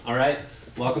All right,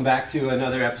 welcome back to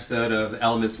another episode of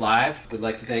Elements Live. We'd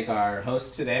like to thank our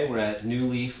hosts today. We're at New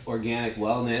Leaf Organic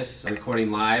Wellness,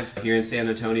 recording live here in San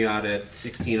Antonio out at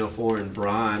 1604 in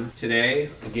Braun. Today,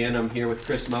 again, I'm here with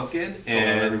Chris Moken.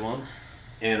 Hello, everyone.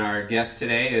 And our guest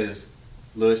today is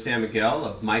Louis San Miguel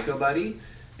of MycoBuddy,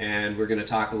 and we're going to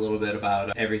talk a little bit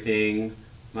about everything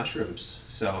mushrooms.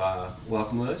 So,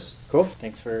 welcome, Louis. Cool.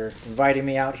 Thanks for inviting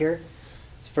me out here.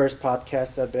 It's the first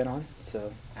podcast I've been on,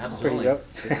 so Absolutely.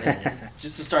 pretty dope.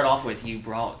 Just to start off with, you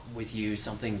brought with you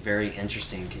something very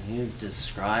interesting. Can you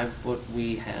describe what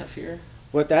we have here?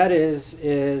 What that is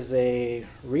a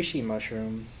reishi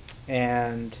mushroom,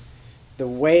 and the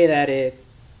way that it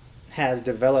has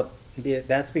developed,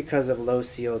 that's because of low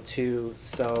CO2.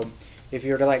 So if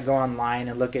you were to go online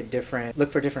and look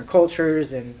for different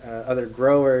cultures and other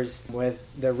growers, with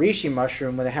the reishi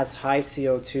mushroom, when it has high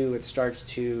CO2, it starts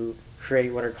to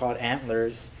create what are called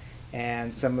antlers,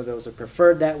 and some of those are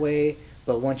preferred that way.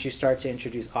 But once you start to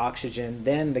introduce oxygen,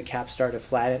 then the caps start to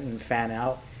flatten and fan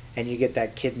out, and you get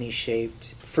that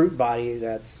kidney-shaped fruit body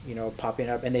that's popping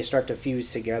up, and they start to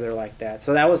fuse together like that.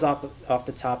 So that was off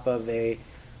the top of a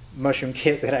mushroom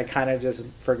kit that I kind of just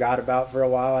forgot about for a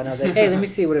while, and I was like, hey, let me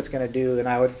see what it's going to do. And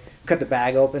I would cut the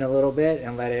bag open a little bit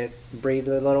and let it breathe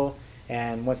a little,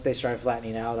 and once they started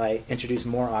flattening out, I introduced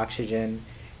more oxygen,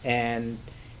 and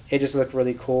it just looked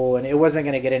really cool, and it wasn't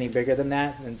going to get any bigger than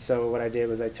that. And so what I did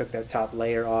was I took that top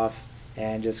layer off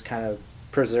and just kind of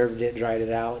preserved it, dried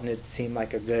it out, and it seemed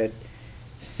like a good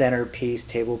centerpiece,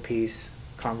 table piece,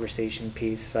 conversation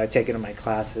piece. So I take it in my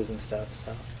classes and stuff.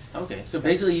 So Okay, so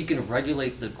basically you can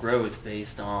regulate the growth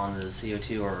based on the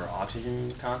CO2 or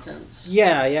oxygen contents?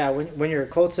 yeah. When you're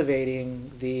cultivating,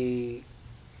 the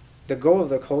goal of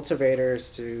the cultivator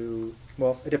is to,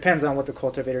 well, it depends on what the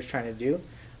cultivator is trying to do.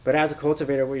 But as a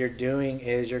cultivator, what you're doing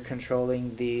is you're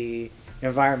controlling the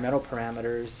environmental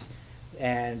parameters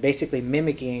and basically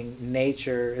mimicking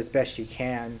nature as best you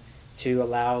can to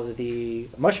allow the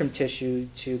mushroom tissue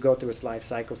to go through its life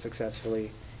cycle successfully.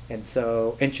 And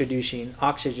so introducing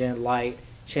oxygen, light,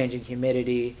 changing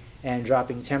humidity, and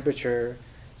dropping temperature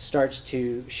starts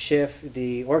to shift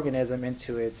the organism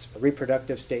into its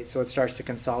reproductive state. So it starts to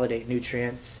consolidate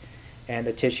nutrients and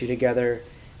the tissue together,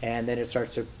 and then it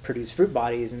starts to produce fruit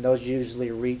bodies, and those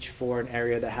usually reach for an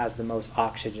area that has the most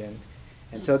oxygen.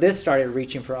 And so this started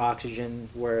reaching for oxygen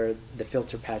where the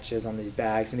filter patch is on these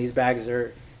bags, and these bags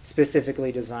are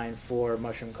specifically designed for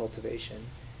mushroom cultivation.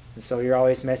 And so you're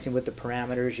always messing with the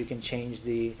parameters. You can change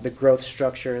the growth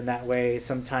structure in that way.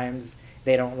 Sometimes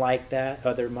they don't like that.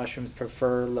 Other mushrooms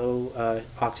prefer low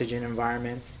oxygen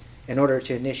environments in order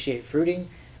to initiate fruiting,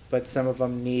 but some of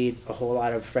them need a whole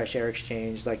lot of fresh air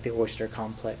exchange, like the oyster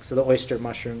complex. So the oyster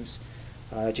mushrooms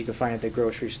that you can find at the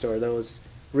grocery store, those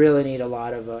really need a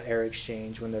lot of air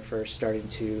exchange when they're first starting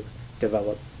to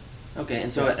develop. Okay,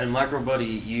 and so at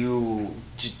MycoBuddy, you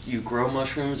grow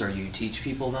mushrooms, or you teach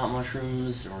people about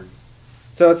mushrooms, or?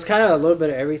 So it's kind of a little bit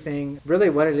of everything. Really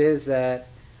what it is that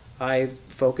I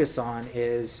focus on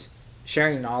is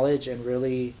sharing knowledge and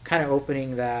really kind of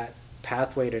opening that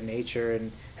pathway to nature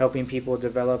and helping people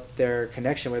develop their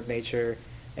connection with nature.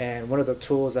 And one of the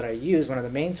tools that I use, one of the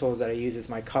main tools that I use, is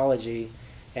mycology,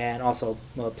 and also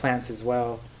plants as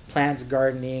well. Plants,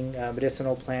 gardening,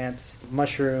 medicinal plants,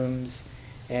 mushrooms,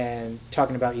 and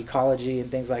talking about ecology and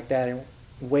things like that, and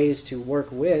ways to work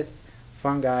with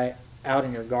fungi out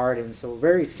in your garden. So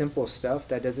very simple stuff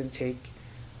that doesn't take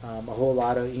a whole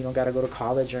lot of, you don't got to go to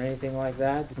college or anything like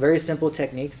that. Very simple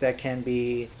techniques that can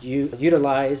be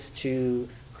utilized to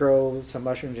grow some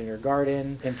mushrooms in your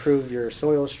garden, improve your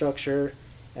soil structure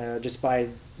just by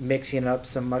mixing up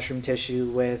some mushroom tissue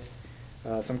with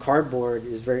some cardboard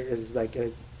is like a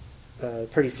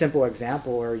pretty simple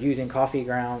example, or using coffee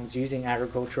grounds, using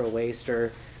agricultural waste,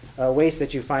 or waste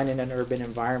that you find in an urban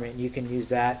environment. You can use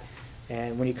that,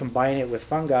 and when you combine it with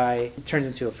fungi, it turns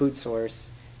into a food source.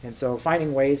 And so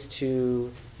finding ways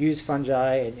to use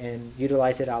fungi and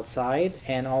utilize it outside,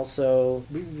 and also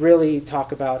really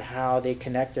talk about how they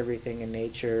connect everything in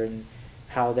nature and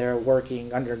how they're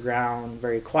working underground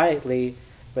very quietly,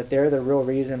 but they're the real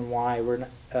reason why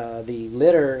the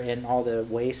litter and all the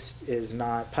waste is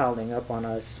not piling up on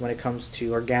us when it comes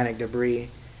to organic debris.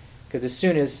 Because as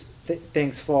soon as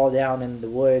things fall down in the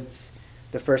woods,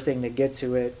 the first thing to get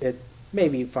to it may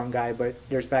be fungi, but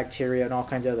there's bacteria and all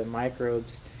kinds of other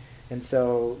microbes. And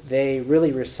so they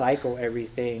really recycle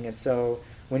everything. And so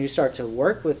when you start to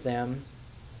work with them,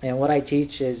 and what I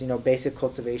teach is, basic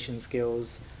cultivation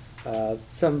skills,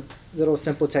 some little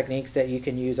simple techniques that you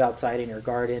can use outside in your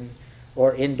garden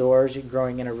or indoors,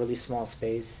 growing in a really small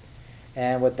space.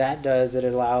 And what that does, it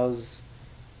allows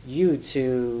you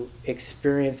to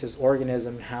experience this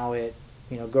organism, how it,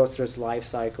 goes through its life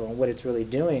cycle and what it's really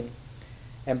doing.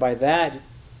 And by that,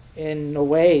 in a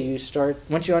way, you start,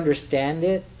 once you understand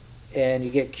it and you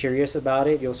get curious about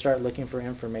it, you'll start looking for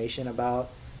information about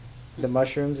the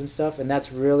mushrooms and stuff. And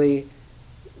that's really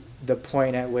the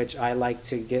point at which I like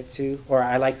to get to, or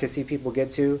I like to see people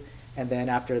get to. And then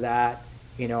after that,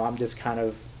 I'm just kind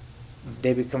of,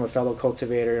 they become a fellow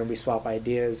cultivator and we swap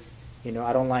ideas.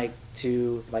 I don't like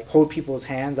to hold people's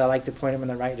hands. I like to point them in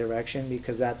the right direction,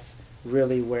 because that's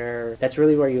really where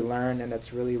you learn, and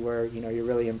that's really where, you're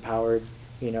really empowered.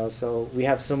 So we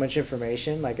have so much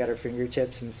information at our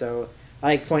fingertips, and so I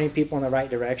like pointing people in the right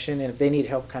direction. And if they need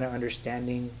help kind of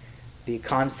understanding the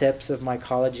concepts of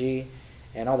mycology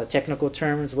and all the technical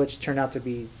terms, which turn out to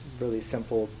be really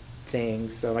simple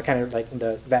things. So I kind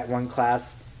of that one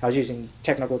class, I was using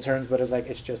technical terms, but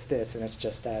it's just this and it's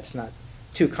just that. It's not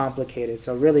too complicated.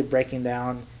 So really breaking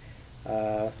down,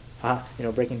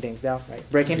 breaking things down, right?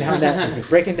 Breaking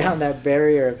down that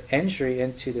barrier of entry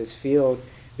into this field,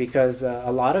 because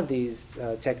a lot of these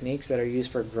techniques that are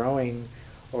used for growing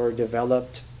or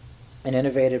developed and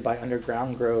innovated by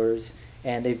underground growers,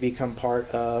 and they've become part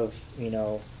of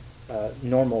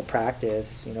normal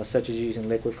practice, such as using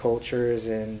liquid cultures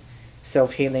and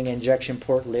self-healing injection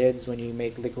port lids when you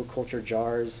make liquid culture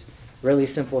jars. Really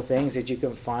simple things that you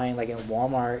can find in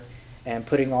Walmart, and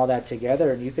putting all that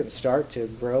together, and you can start to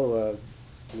grow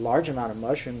a large amount of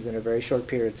mushrooms in a very short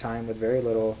period of time with very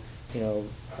little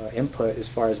input as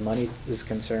far as money is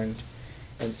concerned.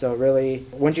 And so really,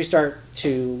 once you start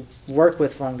to work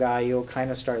with fungi, you'll kind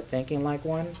of start thinking like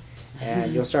one,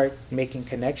 and you'll start making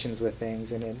connections with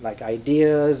things, and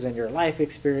ideas and your life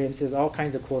experiences, all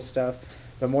kinds of cool stuff.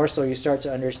 But more so, you start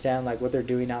to understand what they're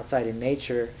doing outside in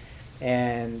nature,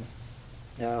 and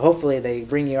hopefully they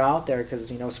bring you out there,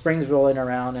 because spring's rolling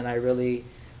around, and I really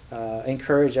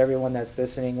encourage everyone that's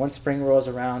listening, once spring rolls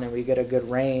around and we get a good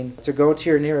rain, to go to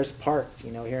your nearest park.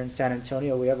 Here in San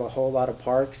Antonio, we have a whole lot of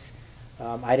parks.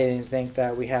 I didn't think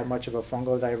that we had much of a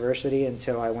fungal diversity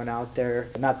until I went out there,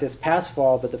 not this past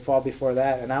fall, but the fall before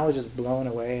that, and I was just blown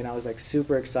away, and I was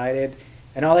super excited.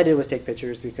 And all I did was take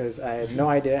pictures, because I had no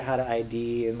idea how to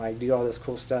ID and do all this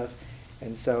cool stuff.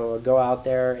 And so go out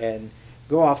there and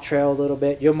go off trail a little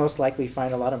bit. You'll most likely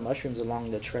find a lot of mushrooms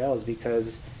along the trails,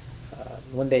 because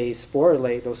when they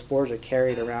sporulate, those spores are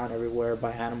carried around everywhere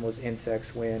by animals,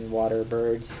 insects, wind, water,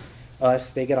 birds,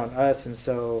 us. They get on us, and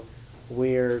so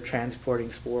we're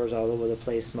transporting spores all over the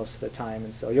place most of the time.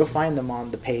 And so you'll find them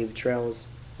on the paved trails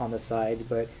on the sides.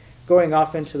 But going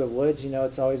off into the woods,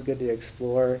 it's always good to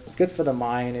explore. It's good for the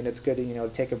mind, and it's good to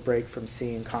take a break from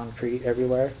seeing concrete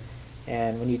everywhere.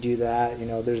 And when you do that,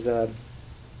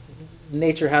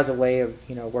 nature has a way of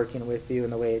working with you in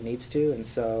the way it needs to. And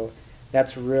so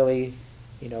that's really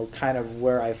kind of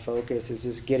where I focus, is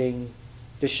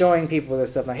just showing people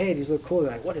this stuff, hey, these look cool.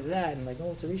 They're what is that? And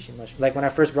oh, it's a reishi mushroom. When I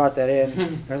first brought that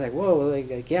in, I was whoa,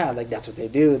 yeah, that's what they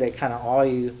do. They kind of awe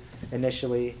you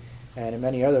initially, and in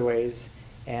many other ways.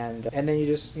 And then you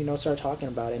just start talking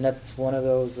about it. And that's one of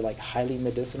those highly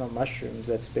medicinal mushrooms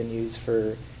that's been used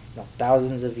for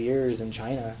thousands of years in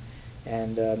China,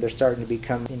 and they're starting to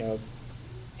become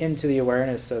into the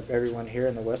awareness of everyone here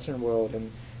in the Western world,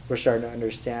 and we're starting to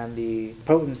understand the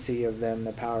potency of them,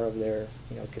 the power of their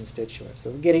constituents.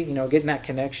 So getting that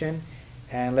connection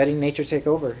and letting nature take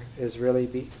over is really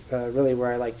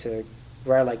where I like to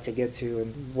get to,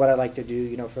 and what I like to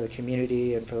do for the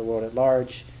community and for the world at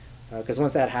large. Because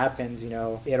once that happens,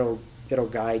 it'll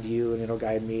guide you, and it'll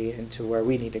guide me into where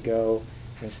we need to go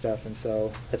and stuff. And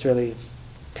so that's really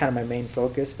kind of my main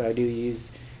focus. But I do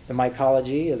use the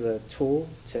mycology as a tool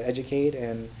to educate,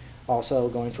 and also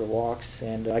going for walks.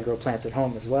 And I grow plants at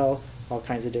home as well, all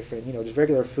kinds of different, just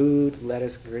regular food,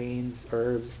 lettuce, greens,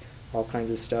 herbs, all kinds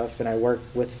of stuff. And I work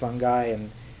with fungi,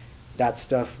 and that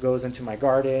stuff goes into my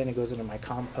garden, it goes into my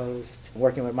compost. I'm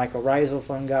working with mycorrhizal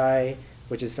fungi,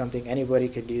 which is something anybody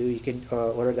could do. You can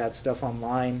order that stuff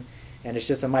online, and it's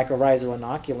just a mycorrhizal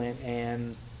inoculant,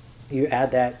 and you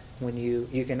add that when you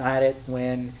can add it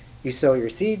when you sow your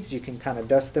seeds. You can kind of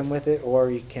dust them with it, or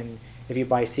you can, if you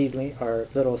buy seedling or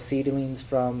little seedlings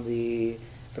from the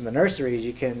nurseries,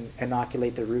 you can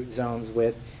inoculate the root zones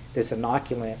with this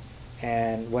inoculant.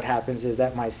 And what happens is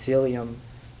that mycelium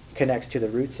connects to the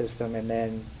root system, and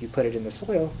then you put it in the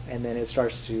soil, and then it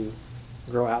starts to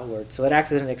grow outward. So it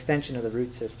acts as an extension of the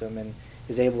root system, and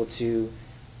is able to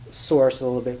source a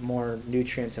little bit more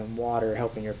nutrients and water,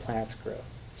 helping your plants grow.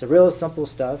 So real simple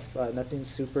stuff, nothing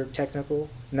super technical.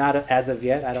 Not as of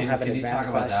yet. I don't have an advanced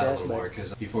class yet. Can you talk about that a little more?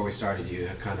 Because before we started, you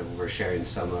kind of were sharing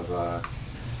some of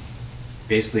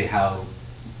basically how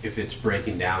if it's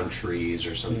breaking down trees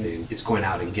or something, it's going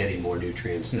out and getting more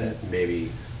nutrients that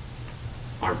maybe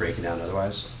aren't breaking down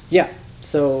otherwise? Yeah.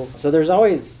 So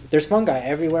there's fungi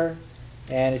everywhere,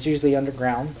 and it's usually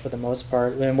underground for the most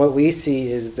part. And what we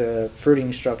see is the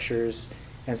fruiting structures,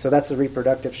 and so that's the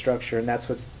reproductive structure, and that's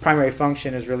what's primary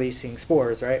function is releasing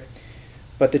spores, right?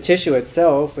 But the tissue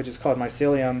itself, which is called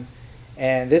mycelium,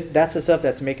 and that's the stuff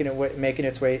that's making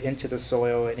its way into the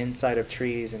soil and inside of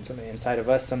trees and inside of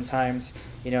us sometimes.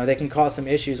 They can cause some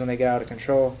issues when they get out of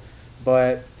control.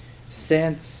 But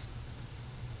since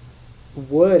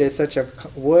wood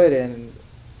and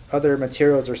other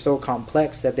materials are so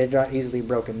complex that they're not easily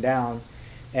broken down,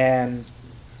 and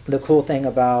the cool thing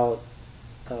about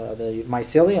the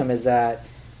mycelium is that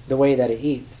the way that it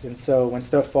eats. And so when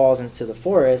stuff falls into the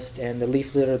forest and the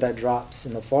leaf litter that drops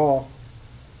in the fall,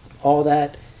 all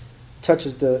that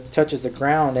touches the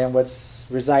ground, and what's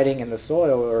residing in the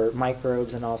soil are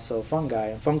microbes and also fungi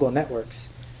and fungal networks.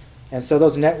 And so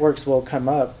those networks will come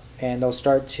up and they'll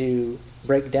start to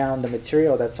break down the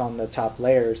material that's on the top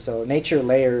layer. So nature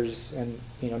layers, and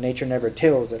nature never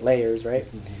tills, it layers, right?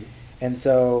 Mm-hmm. And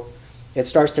so it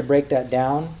starts to break that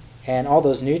down, and all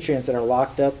those nutrients that are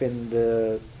locked up in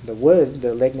the wood, the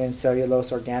lignin,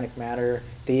 cellulose, organic matter,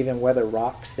 they even weather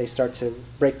rocks. They start to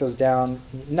break those down,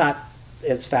 not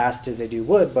as fast as they do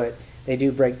wood, but they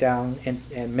do break down and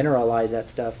mineralize that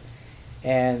stuff.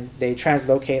 And they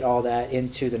translocate all that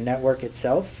into the network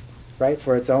itself, right,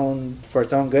 for its own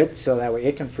good, so that way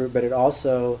it can fruit, but it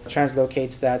also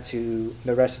translocates that to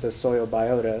the rest of the soil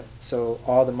biota. So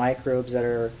all the microbes that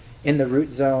are in the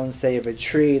root zone, say of a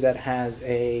tree that has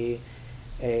a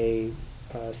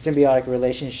symbiotic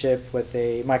relationship with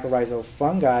a mycorrhizal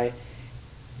fungi,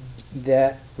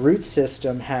 that root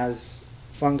system has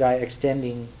fungi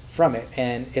extending from it,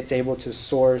 and it's able to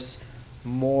source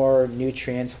more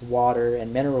nutrients, water,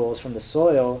 and minerals from the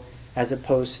soil, as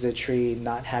opposed to the tree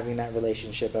not having that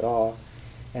relationship at all.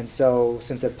 And so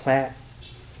since a plant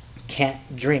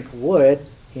can't drink wood,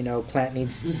 a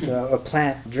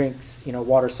plant drinks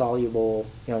water soluble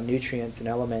nutrients and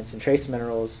elements and trace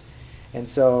minerals. And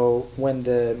so when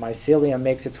the mycelium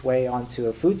makes its way onto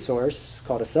a food source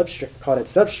called its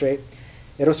substrate,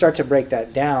 it'll start to break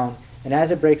that down. And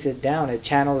as it breaks it down, it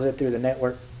channels it through the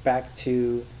network back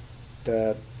to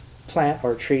the plant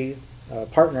or tree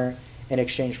partner in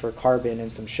exchange for carbon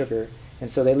and some sugar. And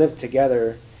so they live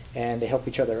together and they help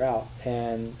each other out.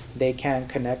 And they can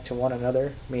connect to one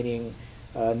another, meaning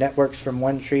networks from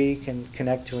one tree can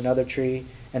connect to another tree,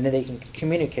 and then they can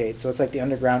communicate. So it's like the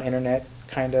underground internet,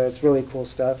 kind of. It's really cool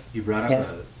stuff. You brought up go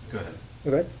ahead.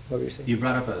 Go ahead. What were you saying? You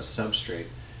brought up a substrate.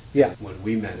 Yeah. When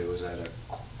we met, it was at a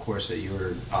course that you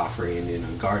were offering in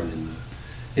a garden,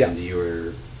 and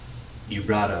you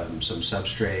brought some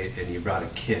substrate and you brought a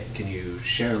kit. Can you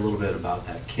share a little bit about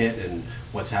that kit and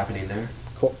what's happening there?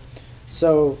 Cool.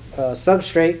 So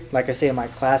substrate, like I say in my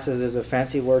classes, is a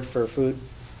fancy word for food,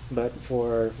 but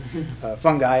for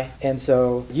fungi. And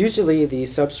so usually the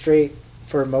substrate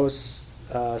for most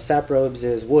saprobes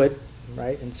is wood,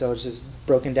 right? And so it's just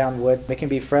broken down wood. It can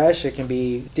be fresh, it can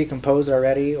be decomposed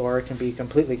already, or it can be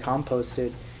completely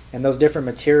composted. And those different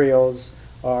materials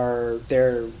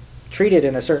they're treated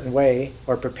in a certain way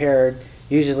or prepared,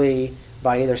 usually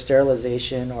by either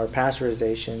sterilization or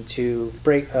pasteurization, to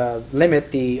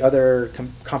limit the other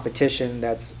competition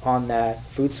that's on that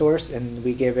food source. And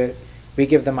we give the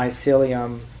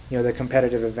mycelium the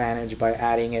competitive advantage by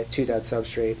adding it to that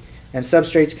substrate. And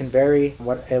substrates can vary.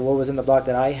 What was in the block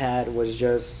that I had was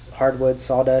just hardwood,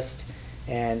 sawdust,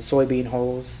 and soybean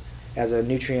hulls as a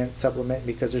nutrient supplement,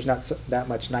 because there's not that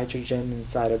much nitrogen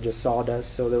inside of just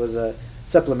sawdust. So there was a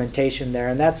supplementation there,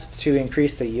 and that's to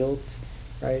increase the yields,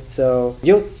 right? So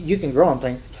you can grow on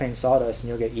plain sawdust and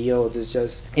you'll get yields. It's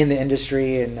just in the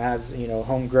industry, and as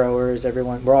home growers,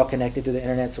 we're all connected to the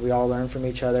internet, so we all learn from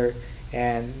each other.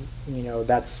 And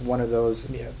that's one of those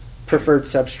preferred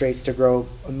substrates to grow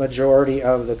a majority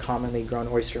of the commonly grown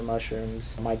oyster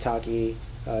mushrooms, maitake.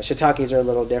 Shiitakes are a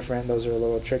little different; those are a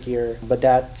little trickier. But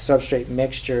that substrate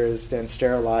mixture is then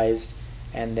sterilized,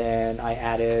 and then I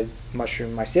added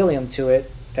mushroom mycelium to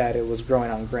it that it was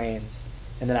growing on grains,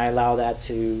 and then I allow that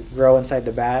to grow inside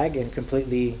the bag and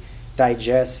completely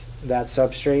digest that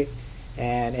substrate.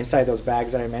 And inside those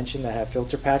bags that I mentioned that have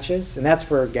filter patches, and that's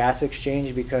for gas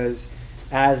exchange, because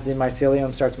as the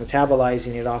mycelium starts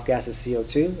metabolizing, it off-gases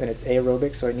CO2, and it's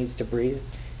aerobic, so it needs to breathe.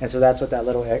 And so that's what that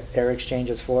little air exchange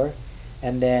is for.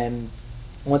 And then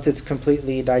once it's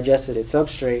completely digested its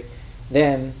substrate,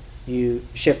 then you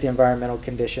shift the environmental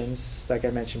conditions. Like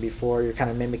I mentioned before, you're kind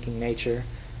of mimicking nature.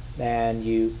 And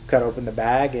you cut open the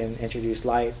bag and introduce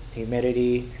light,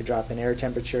 humidity, you drop in air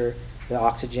temperature, The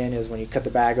oxygen is when you cut the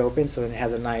bag open, so it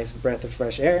has a nice breath of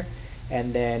fresh air.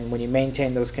 And then when you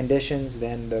maintain those conditions,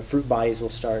 then the fruit bodies will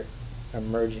start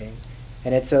emerging.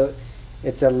 And it's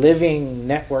a living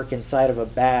network inside of a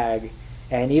bag.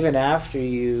 And even after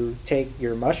you take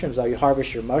your mushrooms out, you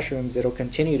harvest your mushrooms, it'll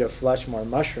continue to flush more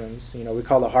mushrooms. You know, we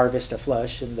call the harvest a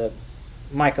flush in the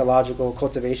mycological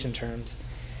cultivation terms.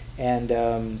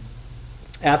 And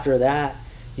after that,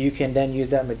 you can then use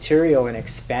that material and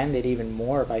expand it even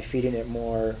more by feeding it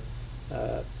more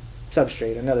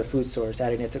substrate, another food source,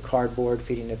 adding it to cardboard,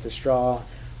 feeding it to straw,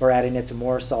 or adding it to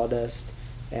more sawdust.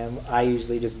 And I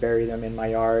usually just bury them in my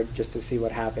yard just to see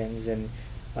what happens. And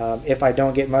if I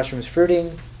don't get mushrooms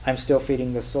fruiting, I'm still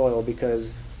feeding the soil,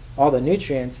 because all the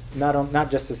nutrients,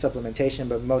 not just the supplementation,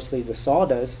 but mostly the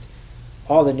sawdust,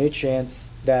 all the nutrients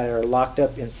that are locked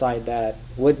up inside that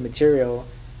wood material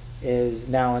is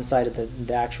now inside of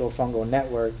the actual fungal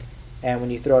network. And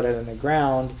when you throw it in the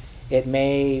ground, it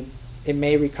may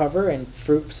recover and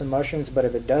fruit some mushrooms, but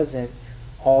if it doesn't,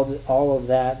 all of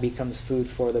that becomes food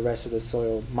for the rest of the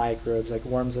soil microbes. Like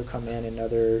worms will come in, and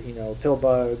other, pill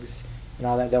bugs and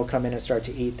all that. They'll come in and start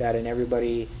to eat that, and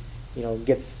everybody,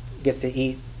 gets to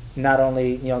eat. Not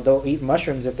only, they'll eat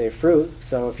mushrooms if they fruit.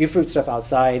 So if you fruit stuff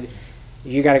outside,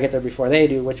 you got to get there before they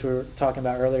do, which we were talking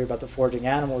about earlier about the foraging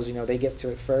animals. They get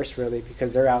to it first, really,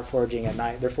 because they're out foraging at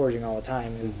night. They're foraging all the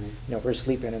time, and we're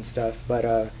sleeping and stuff.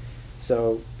 But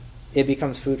so it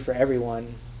becomes food for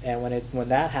everyone. And when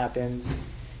that happens,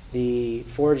 the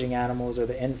foraging animals, or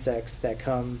the insects that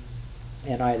come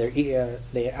and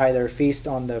they either feast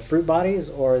on the fruit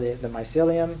bodies or the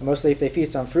mycelium. Mostly if they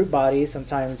feast on fruit bodies,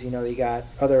 sometimes they got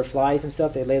other flies and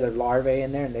stuff. They lay their larvae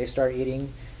in there and they start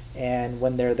eating. And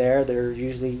when they're there, they're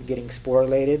usually getting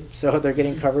spore-lated. So they're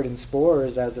getting covered in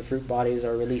spores as the fruit bodies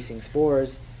are releasing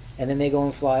spores. And then they go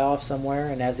and fly off somewhere.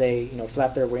 And as they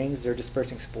flap their wings, they're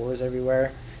dispersing spores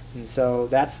everywhere. And so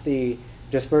that's the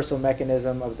dispersal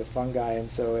mechanism of the fungi.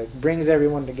 And so it brings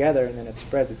everyone together, and then it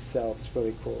spreads itself. It's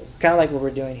really cool. Kind of like what we're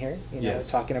doing here. Yes.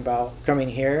 Talking about coming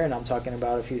here, and I'm talking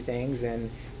about a few things.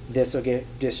 And this will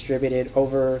get distributed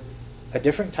over a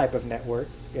different type of network.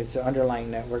 It's an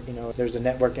underlying network. There's a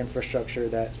network infrastructure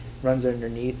that runs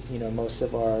underneath, most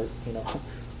of our,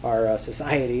 our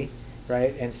society,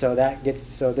 right? And so that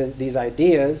gets, these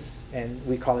ideas, and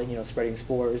we call it, spreading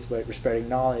spores, but we're spreading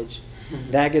knowledge,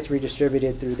 that gets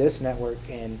redistributed through this network.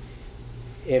 And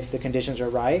if the conditions are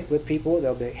right with people,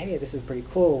 they'll be like, hey, this is pretty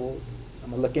cool. I'm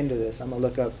going to look into this. I'm going to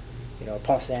look up,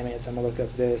 Paul Stamets. I'm going to look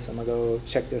up this. I'm going to go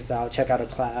check this out, check out a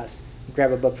class,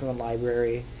 grab a book from the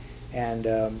library. And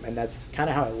that's kind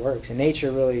of how it works. And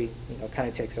nature really, kind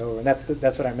of takes over. And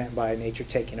that's what I meant by nature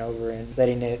taking over and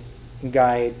letting it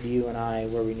guide you and I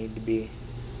where we need to be.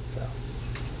 So.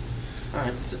 All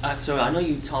right. So I know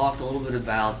you talked a little bit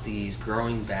about these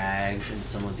growing bags and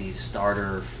some of these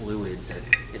starter fluids that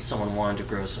if someone wanted to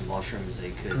grow some mushrooms,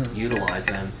 they could utilize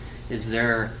them. Is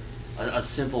there a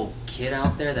simple kit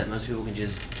out there that most people can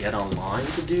just get online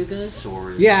to do this,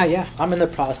 or? Yeah. I'm in the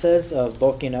process of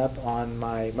bulking up on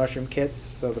my mushroom kits,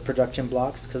 so the production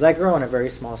blocks, because I grow on a very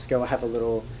small scale. I have a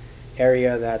little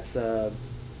area that's,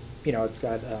 it's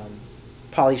got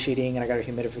poly sheeting, and I got a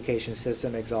humidification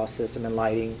system, exhaust system, and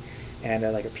lighting, and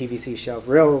like a PVC shelf,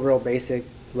 real basic,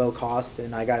 low cost,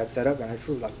 and I got it set up, and I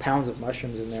threw like pounds of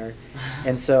mushrooms in there.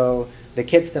 And so the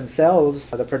kits themselves,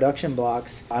 the production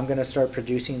blocks, I'm going to start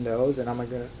producing those, and I'm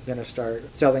going to start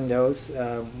selling those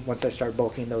once I start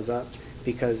bulking those up,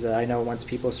 because I know once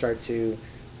people start to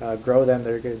grow them,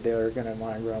 they're going to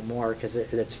want to grow more, because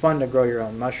it's fun to grow your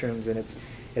own mushrooms, and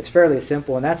it's fairly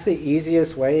simple. And that's the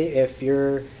easiest way if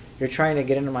you're trying to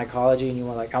get into mycology and you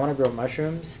want, I want to grow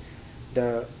mushrooms.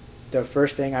 The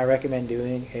first thing I recommend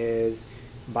doing is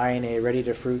buying a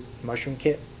ready-to-fruit mushroom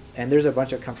kit. And there's a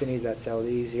bunch of companies that sell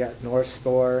these. You got North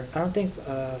Spore. I don't think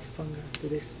Fungi, do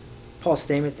they? Paul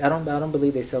Stamets. I don't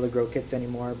believe they sell the grow kits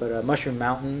anymore. But Mushroom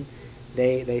Mountain,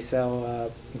 they sell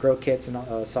grow kits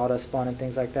and sawdust spawn and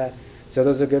things like that. So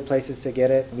those are good places to get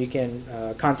it. You can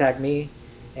contact me,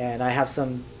 and I have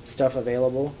some stuff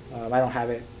available. I don't have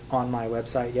it on my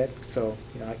website yet, so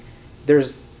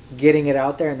there's getting it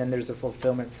out there, and then there's a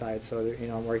fulfillment side. So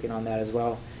I'm working on that as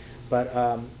well.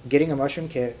 But getting a mushroom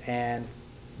kit, and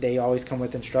they always come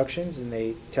with instructions, and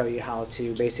they tell you how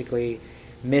to basically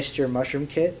mist your mushroom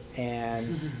kit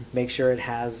and make sure it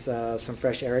has some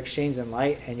fresh air exchange and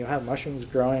light, and you'll have mushrooms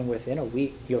growing within a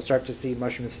week. You'll start to see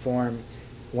mushrooms form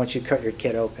once you cut your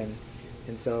kit open.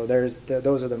 And so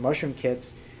those are the mushroom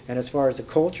kits. And as far as the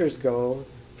cultures go,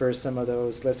 for some of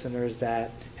those listeners that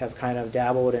have kind of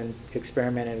dabbled and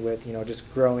experimented with,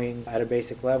 just growing at a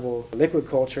basic level, liquid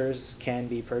cultures can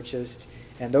be purchased,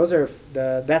 And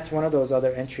that's one of those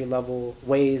other entry level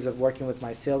ways of working with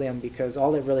mycelium, because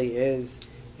all it really is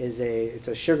it's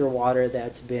a sugar water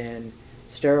that's been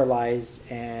sterilized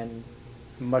and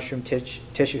mushroom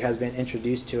tissue has been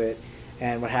introduced to it.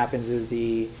 And what happens is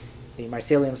the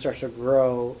mycelium starts to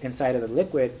grow inside of the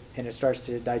liquid, and it starts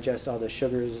to digest all the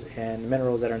sugars and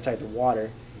minerals that are inside the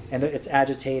water. And it's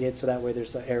agitated, so that way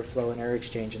there's airflow and air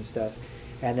exchange and stuff.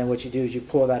 And then what you do is you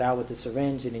pull that out with the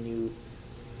syringe, and then you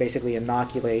basically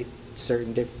inoculate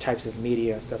certain types of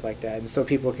media, stuff like that. And so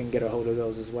people can get a hold of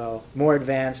those as well. More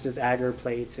advanced is agar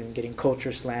plates and getting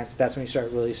culture slants. That's when you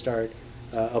really start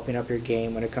opening up your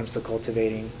game when it comes to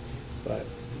cultivating. But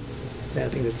yeah, I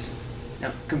think that's...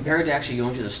 Now, compared to actually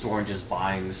going to the store and just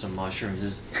buying some mushrooms,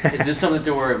 is this something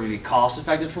to where it would be cost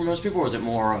effective for most people, or is it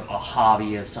more of a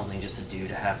hobby of something just to do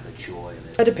to have the joy of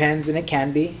it? It depends, and it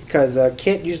can be, because a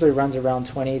kit usually runs around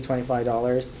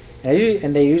 $20-$25,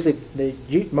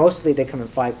 and mostly they come in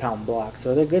 5-pound blocks,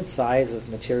 so they're good size of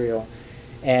material,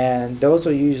 and those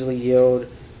will usually yield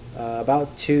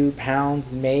about 2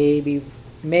 pounds, maybe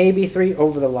 3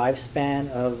 over the lifespan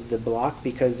of the block,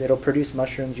 because it'll produce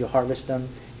mushrooms. You harvest them,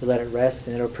 you let it rest,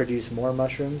 and it'll produce more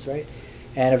mushrooms, right?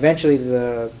 And eventually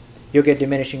you'll get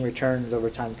diminishing returns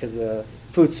over time, because the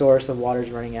food source of water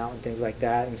is running out and things like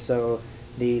that, and so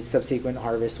the subsequent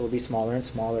harvest will be smaller and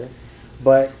smaller.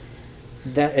 But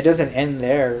that it doesn't end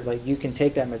there. Like, you can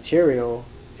take that material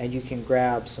and you can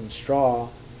grab some straw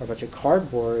or a bunch of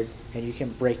cardboard, and you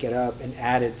can break it up and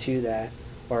add it to that,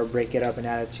 or break it up and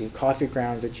add it to coffee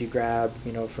grounds that you grab,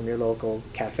 from your local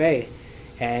cafe.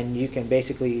 And you can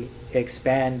basically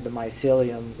expand the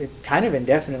mycelium. It's kind of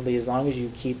indefinitely, as long as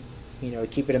you keep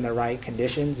it in the right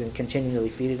conditions and continually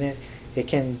feeding it. It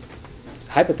can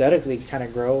hypothetically kind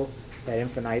of grow ad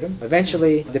infinitum.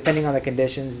 Eventually, depending on the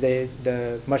conditions,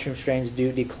 the mushroom strains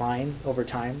do decline over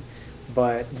time.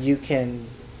 But you can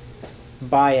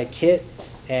buy a kit,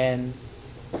 and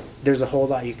there's a whole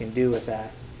lot you can do with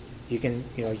that. You can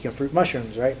fruit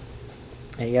mushrooms, right?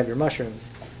 And you have your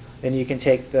mushrooms. Then you can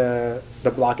take the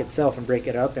block itself and break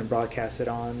it up and broadcast it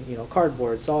on,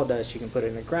 cardboard, sawdust. You can put it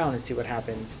in the ground and see what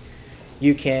happens.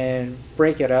 You can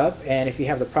break it up, and if you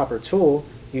have the proper tool,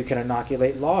 you can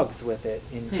inoculate logs with it,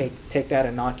 and take that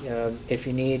if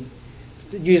you need.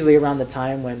 Usually around the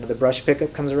time when the brush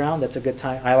pickup comes around, that's a good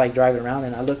time. I like driving around,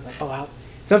 and I look like,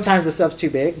 sometimes the stuff's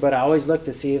too big, but I always look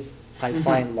to see if I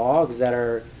find logs that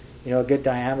are, a good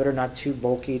diameter, not too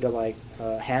bulky to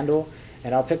handle.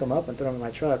 And I'll pick them up and throw them in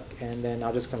my truck, and then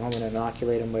I'll just come home and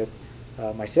inoculate them with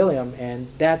mycelium. And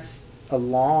that's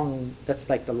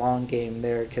like the long game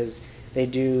there, because they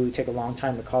do take a long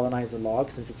time to colonize the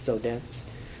log since it's so dense.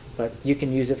 But you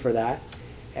can use it for that.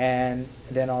 And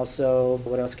then also,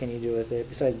 what else can you do with it?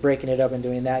 Besides breaking it up and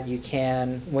doing that, you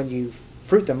can, when you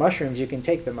fruit the mushrooms, you can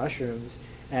take the mushrooms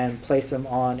and place them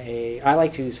on I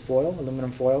like to use foil,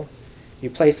 aluminum foil. You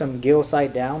place them gill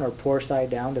side down or pore side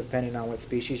down, depending on what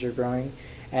species you're growing.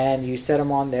 And you set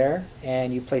them on there,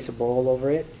 and you place a bowl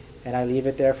over it. And I leave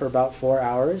it there for about 4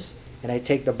 hours. And I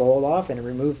take the bowl off and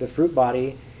remove the fruit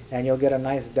body, and you'll get a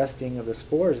nice dusting of the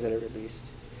spores that are released.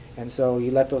 And so you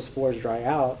let those spores dry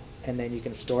out, and then you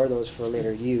can store those for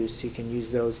later use. You can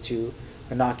use those to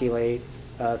inoculate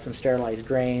some sterilized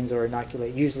grains, or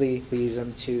usually we use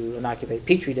them to inoculate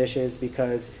petri dishes,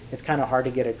 because it's kind of hard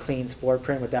to get a clean spore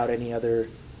print without any other,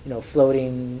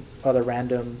 floating other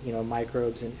random,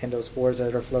 microbes and endospores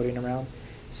that are floating around.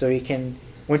 So you can,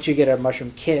 once you get a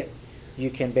mushroom kit,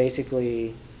 you can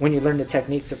basically, when you learn the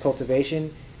techniques of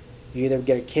cultivation, you either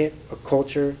get a kit, a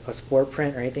culture, a spore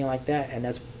print, or anything like that, and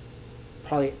that's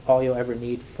probably all you'll ever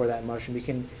need for that mushroom. You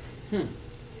can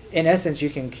in essence, you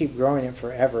can keep growing it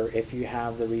forever if you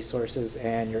have the resources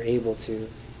and you're able to,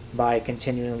 by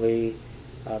continually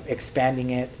expanding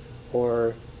it,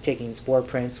 or taking spore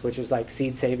prints, which is like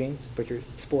seed saving, but you're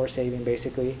spore saving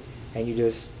basically, and you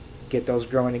just get those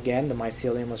growing again. The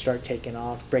mycelium will start taking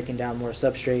off, breaking down more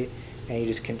substrate, and you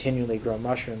just continually grow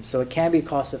mushrooms. So it can be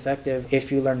cost effective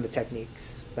if you learn the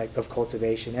techniques of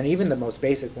cultivation, and even the most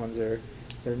basic ones they're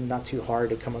not too hard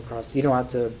to come across. You don't have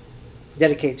to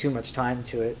dedicate too much time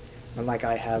to it, unlike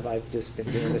I have. I've just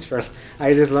been doing this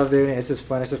I just love doing it. It's just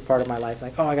fun. It's just part of my life. I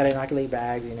gotta inoculate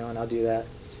bags, and I'll do that.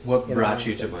 What brought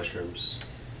you to mushrooms?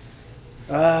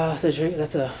 I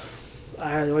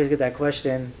always get that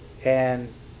question, and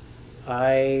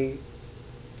I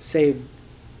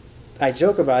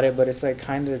joke about it, but it's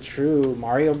kind of true.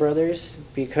 Mario Brothers,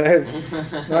 because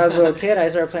when I was a little kid, I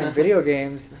started playing video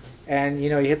games. And, you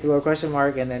hit the little question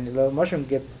mark, and then the little mushroom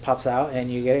pops out, and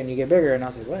you get it, and you get bigger. And I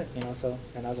was like, what? And I was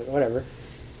like, whatever.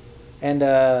 And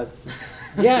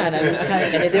Yeah, and I just kind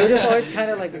of, and they were just always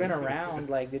kind of like been around,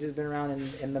 like they just been around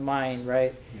in the mind,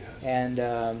 right? Yes.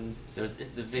 And So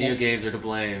the video games are to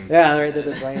blame. yeah, right, they're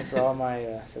to blame for all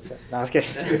my success. No, I was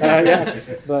kidding. Yeah,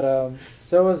 but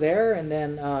so I was there, and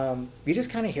then you just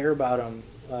kind of hear about them.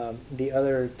 The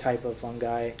other type of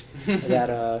fungi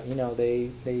that you know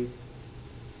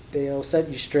they'll set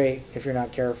you straight if you're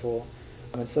not careful.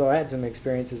 And so I had some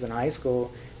experiences in high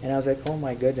school, and I was like, oh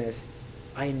my goodness,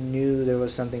 I knew there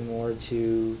was something more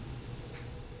to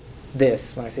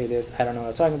this. When I say this, I don't know what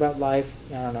I'm talking about. Life,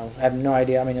 I don't know. I have no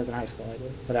idea. I mean, it was in high school,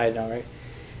 but I know, right?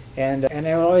 And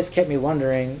it always kept me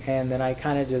wondering. And then I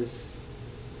kind of just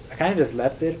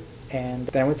left it. And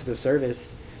then I went to the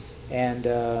service, and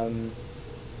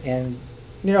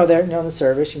you know, there, you know, in the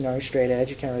service, you know, you're straight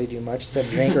edge. You can't really do much except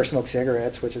drink or smoke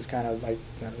cigarettes, which is kind of like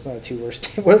one of the two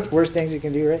worst things you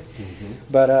can do, right? Mm-hmm.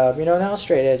 But you know, now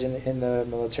straight edge in the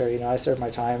military. You know, I served my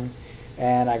time,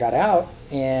 and I got out,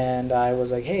 and I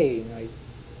was like, hey, you know,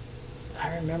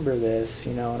 I remember this,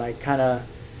 you know, and I kind of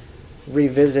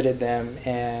revisited them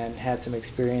and had some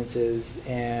experiences,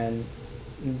 and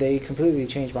they completely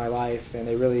changed my life, and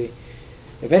they really,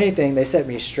 if anything, they set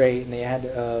me straight, and they had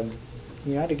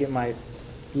you know, I had to get my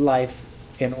life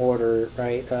in order,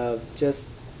 right? Just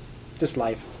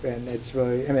life, and it's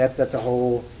really, I mean, that's a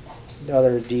whole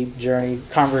other deep journey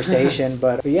conversation.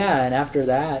 but yeah, and after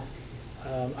that,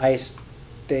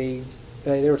 they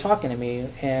were talking to me,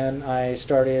 and I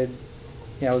started.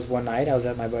 You know, it was one night I was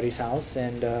at my buddy's house,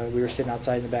 and we were sitting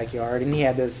outside in the backyard, and he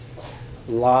had this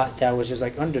lot that was just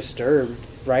like undisturbed,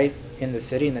 right in the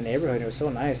city, in the neighborhood. It was so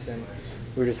nice, and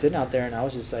we were just sitting out there, and I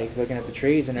was just like looking at the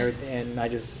trees and everything, and I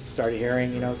just started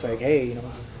hearing, you know, it's like, hey, you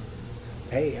know,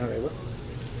 hey, I'm like, what?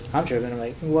 I'm tripping. I'm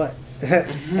like, what?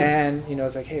 And you know,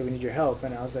 it's like, hey, we need your help.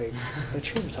 And I was like, the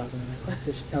trees are talking to me. Like,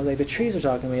 what? I was like, the trees are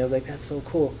talking to me. I was like, that's so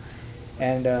cool.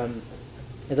 And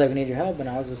it's like, we need your help. And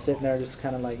I was just sitting there, just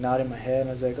kind of like nodding my head. And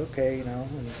I was like, okay, you know.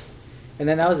 And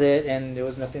then that was it. And it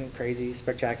was nothing crazy,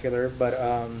 spectacular. But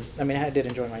I mean, I did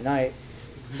enjoy my night.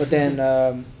 But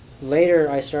then later,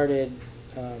 I started.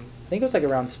 I think it was like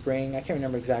around spring. I can't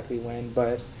remember exactly when,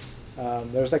 but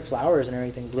there was like flowers and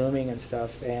everything blooming and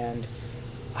stuff. And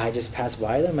I just passed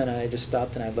by them, and I just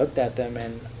stopped and I looked at them,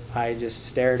 and I just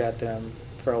stared at them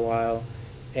for a while.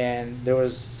 And there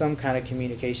was some kind of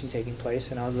communication taking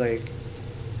place, and I was like,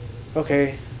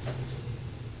 okay.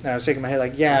 And I was shaking my head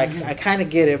like, yeah, I kind of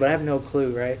get it, but I have no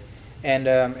clue, right?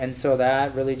 And so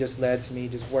that really just led to me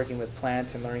just working with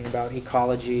plants and learning about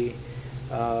ecology,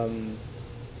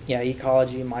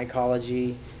 ecology,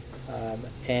 mycology,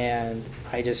 and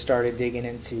I just started digging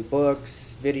into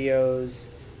books, videos,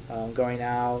 going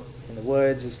out in the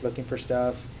woods, just looking for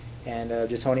stuff, and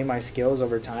just honing my skills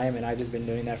over time. And I've just been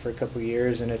doing that for a couple of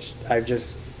years, and I've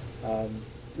just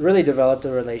really developed a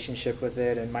relationship with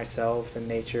it and myself and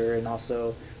nature and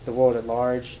also the world at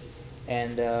large.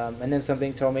 And then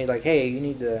something told me like, hey,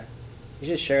 you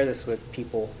should share this with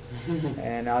people.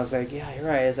 And I was like, yeah, you're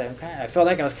right. I felt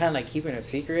like I was kind of like keeping it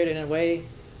secret in a way,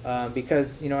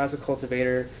 because, you know, as a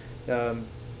cultivator, you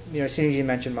know, as soon as you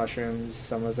mention mushrooms,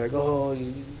 someone's like, oh,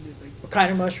 what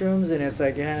kind of mushrooms? And it's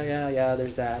like, yeah,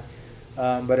 there's that.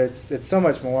 But it's so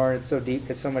much more. It's so deep.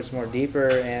 It's so much more deeper.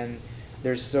 And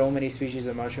there's so many species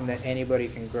of mushroom that anybody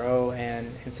can grow.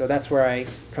 And so that's where I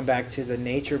come back to the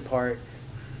nature part,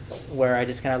 where I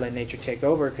just kind of let nature take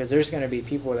over, because there's going to be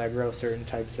people that grow certain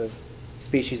types of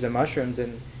species of mushrooms,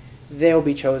 and they'll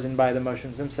be chosen by the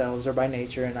mushrooms themselves or by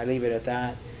nature, and I leave it at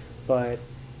that. But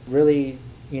really,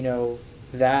 you know,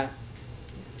 that,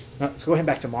 going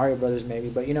back to Mario Brothers maybe,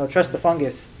 but, you know, trust the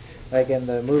fungus, like in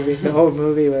the movie, the old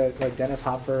movie with like Dennis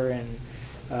Hopper and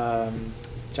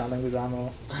John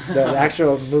Leguizamo, the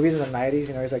actual movies in the 90s,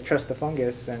 you know, he's like, trust the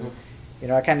fungus. And, you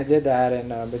know, I kind of did that,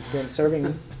 and it's been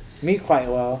serving me quite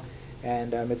well,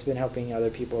 and it's been helping other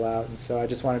people out. And so I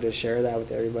just wanted to share that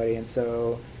with everybody. And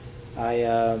so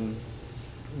I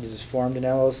just formed an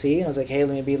LLC, and I was like, hey,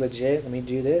 let me be legit, let me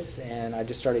do this. And I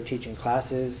just started teaching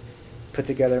classes, put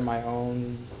together my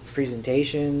own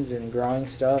presentations and growing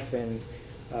stuff, and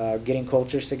getting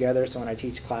cultures together. So when I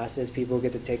teach classes, people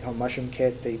get to take home mushroom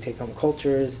kits, they take home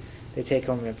cultures, they take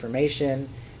home information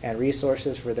and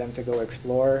resources for them to go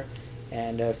explore.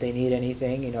 And if they need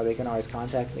anything, you know, they can always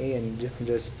contact me, and I'm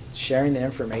just sharing the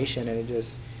information, and it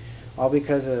just, all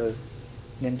because of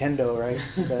Nintendo, right?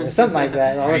 Something like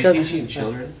that. Are you teaching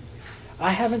children?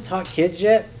 I haven't taught kids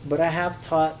yet, but I have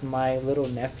taught my little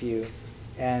nephew,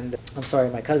 and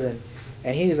my cousin,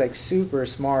 and he's like super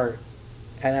smart,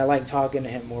 and I like talking to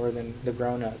him more than the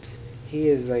grown-ups. He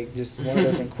is like just one of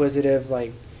those inquisitive,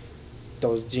 like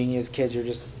those genius kids are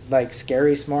just like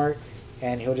scary smart,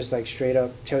 and he'll just like straight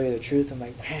up tell you the truth. I'm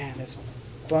like, man, that's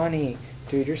funny,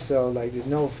 dude. You're so like, there's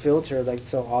no filter, like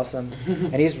so awesome.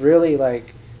 And he's really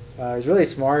like, he's really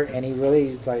smart, and he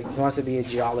really like he wants to be a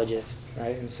geologist,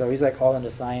 right? And so he's like all into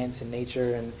science and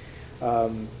nature. And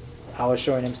I was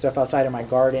showing him stuff outside of my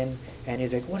garden, and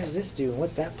he's like, what does this do? And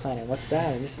what's that plant? And what's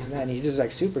that? And this and that. And he's just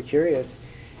like super curious.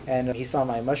 And he saw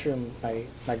my mushroom,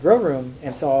 my grow room,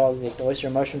 and saw like the oyster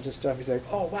mushrooms and stuff. He's like,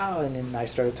 oh wow. And then I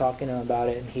started talking to him about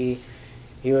it, and he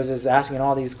was just asking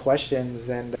all these questions,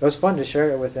 and it was fun to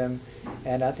share it with him.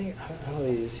 And I think, how old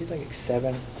is he? He's like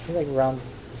 7. He's like around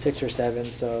 6 or 7.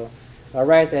 So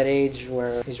right at that age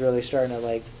where he's really starting to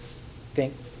like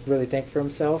really think for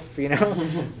himself, you know.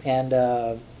 And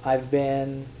I've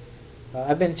been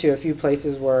to a few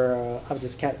places where I've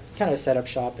just kind of set up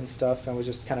shop and stuff, and was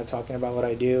just kind of talking about what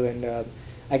I do. And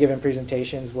I give them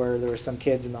presentations where there were some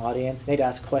kids in the audience, and they'd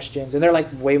ask questions, and they're like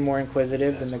way more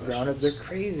inquisitive than the grown-ups. They're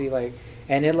crazy, like,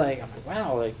 and it like, I'm like,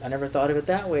 wow, like I never thought of it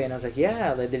that way. And I was like,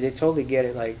 yeah, like, they totally get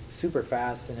it like super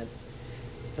fast. And I was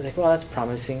like, well, that's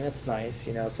promising, that's nice,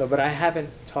 you know. So, but I haven't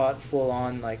taught full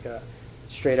on like a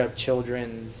straight up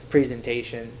children's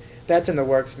presentation. That's in the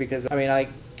works, because I mean,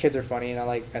 kids are funny, and I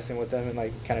like messing with them and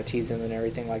like kind of tease them and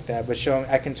everything like that. But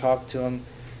I can talk to them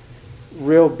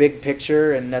real big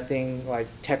picture and nothing like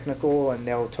technical, and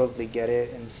they'll totally get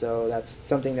it. And so that's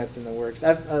something that's in the works.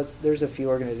 There's a few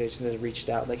organizations that have reached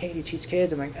out like, hey, do you teach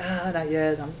kids? I'm like, not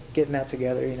yet. I'm getting that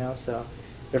together, you know. So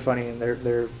they're funny, and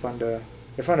they're fun to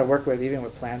work with, even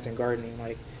with plants and gardening.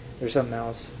 Like, there's something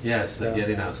else. Yeah, it's the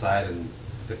getting outside and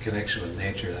the connection with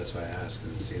nature. That's why I asked.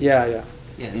 Yeah.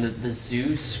 Yeah, and the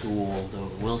zoo school, the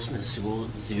Will Smith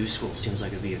zoo school seems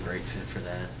like it'd be a great fit for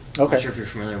that. Okay. I'm not sure if you're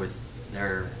familiar with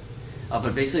their,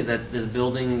 but basically the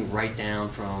building right down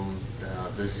from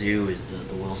the zoo is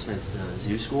the Will Smith's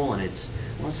zoo school, and I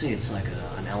want to say it's like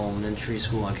an elementary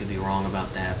school. I could be wrong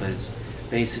about that, but it's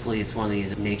one of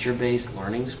these nature-based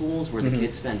learning schools where the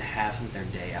kids spend half of their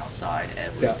day outside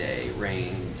every day,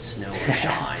 rain, snow, or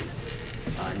shine,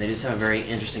 and they just have a very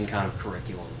interesting kind of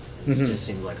curriculum. It just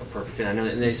seemed like a perfect fit. I know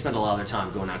they spend a lot of their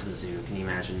time going out to the zoo. Can you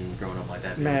imagine growing up like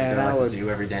that? Man, go to the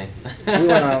zoo every day. We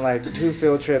went on like 2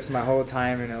 field trips my whole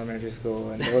time in elementary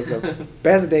school, and it was the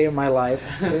best day of my life,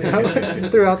 you know,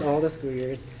 throughout all the school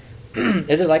years.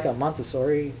 Is it like a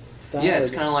Montessori style? Yeah, it's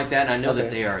kind of like that. And I know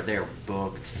that they are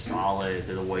booked solid.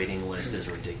 The waiting list is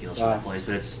ridiculous for that place,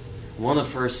 but it's one of the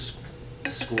first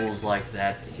schools like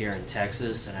that here in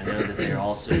Texas, and I know that they have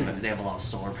a lot of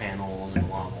solar panels and a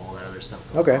lot of all that other stuff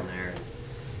going on there. And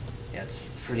yeah, it's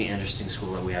a pretty interesting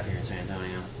school that we have here in San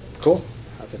Antonio. Cool.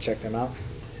 I'll have to check them out.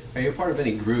 Are you a part of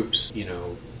any groups? You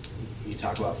know, you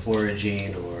talk about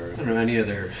foraging, or I don't know, any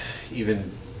other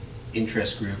even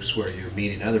interest groups where you're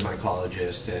meeting other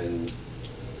mycologists and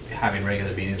having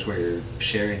regular meetings where you're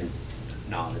sharing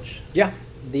knowledge? Yeah.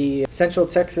 The Central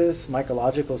Texas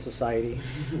Mycological Society,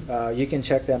 you can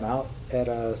check them out at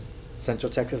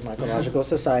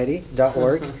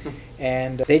centraltexasmycologicalsociety.org.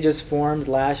 And they just formed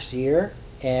last year,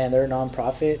 and they're a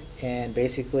nonprofit, and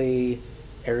basically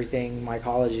everything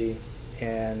mycology.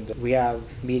 And we have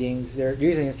meetings. They're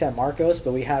usually in San Marcos,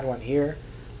 but we had one here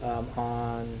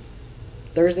on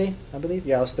Thursday, I believe.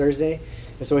 Yeah, it was Thursday.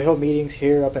 And so we hold meetings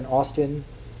here up in Austin.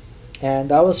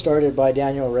 And that was started by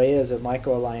Daniel Reyes of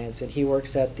Myco Alliance, and he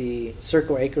works at the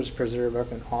Circle Acres Preserve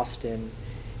up in Austin.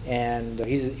 And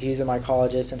he's a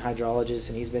mycologist and hydrologist,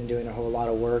 and he's been doing a whole lot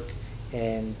of work.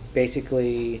 And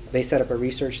basically, they set up a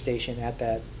research station at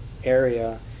that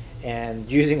area,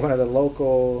 and using one of the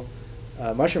local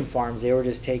mushroom farms, they were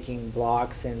just taking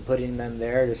blocks and putting them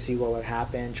there to see what would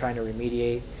happen, trying to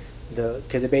remediate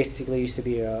because it basically used to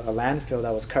be a landfill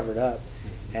that was covered up,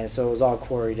 and so it was all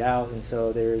quarried out, and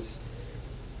so there's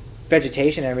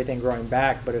vegetation and everything growing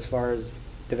back, but as far as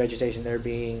the vegetation there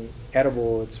being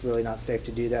edible, it's really not safe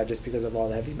to do that just because of all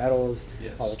the heavy metals,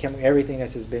 all the chemical, everything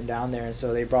that's just been down there. And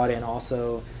so they brought in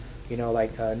also,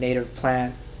 like native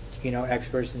plant,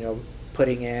 experts,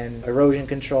 putting in erosion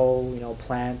control,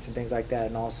 plants and things like that,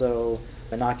 and also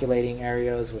inoculating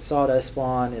areas with sawdust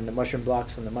spawn and the mushroom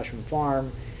blocks from the mushroom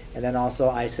farm, and then also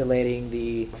isolating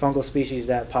the fungal species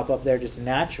that pop up there just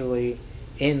naturally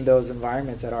in those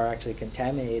environments that are actually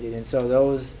contaminated. And so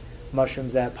those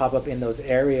mushrooms that pop up in those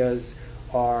areas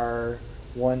are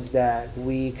ones that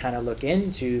we kind of look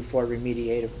into for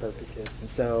remediative purposes. And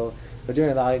so we're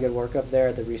doing a lot of good work up there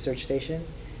at the research station.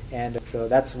 And so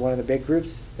that's one of the big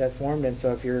groups that formed. And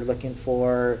so if you're looking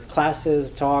for classes,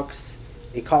 talks,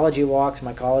 ecology walks,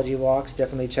 mycology walks,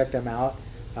 definitely check them out.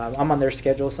 I'm on their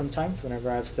schedule sometimes whenever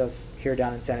I have stuff here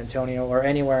down in San Antonio or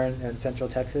anywhere in Central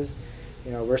Texas.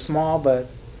 We're small, but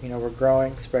we're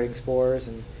growing, spreading spores,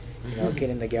 and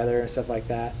getting together and stuff like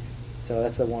that. So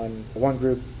that's the one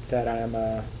group that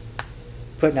I'm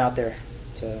putting out there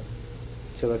to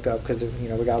look up, because we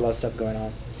got a lot of stuff going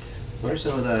on. What are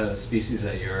some of the species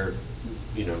that you're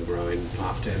growing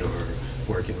often or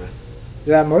working with?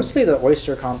 Yeah, mostly the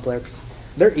oyster complex.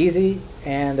 They're easy,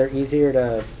 and they're easier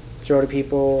to throw to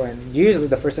people, and usually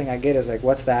the first thing I get is like,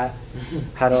 what's that?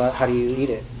 How do you eat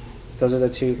it? Those are the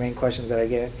two main questions that I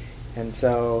get. And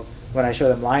so when I show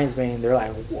them lion's mane, they're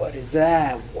like, what is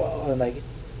that? Whoa. And like,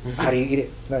 how do you eat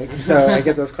it? Like, so I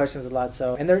get those questions a lot.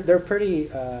 So, and they're pretty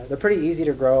easy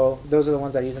to grow. Those are the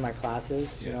ones I use in my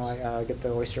classes. Yes. I get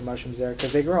the oyster mushrooms there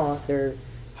because they're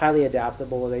highly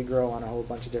adaptable. They grow on a whole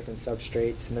bunch of different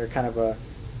substrates, and they're kind of a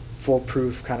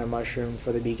foolproof kind of mushroom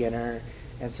for the beginner.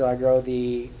 And so I grow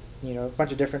a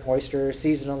bunch of different oysters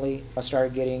seasonally. I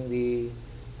started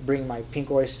bring my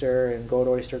pink oyster and gold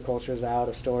oyster cultures out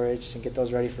of storage and get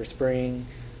those ready for spring.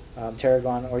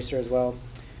 Tarragon oyster as well.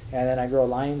 And then I grow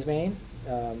lion's mane.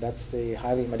 That's the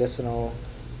highly medicinal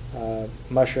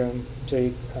mushroom.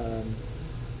 So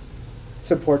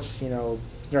supports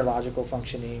neurological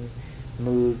functioning,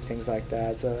 mood, things like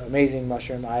that. It's an amazing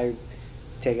mushroom. I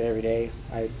take it every day.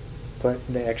 I put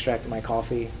the extract in my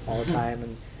coffee all the time,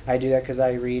 and I do that because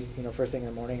I read. First thing in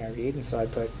the morning I read, and so I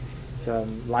put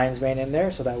some lion's mane in there,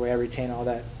 so that way I retain all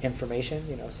that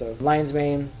information. So lion's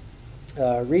mane,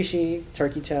 reishi,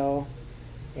 turkey tail,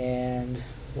 and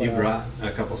what You else? brought a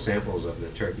couple samples of the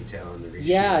turkey tail and the reishi.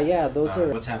 Yeah, those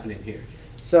are. What's happening here?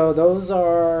 So those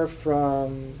are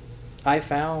from. I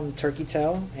found turkey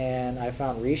tail and I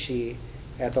found reishi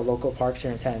at the local parks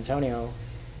here in San Antonio,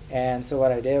 and so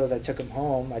what I did was I took them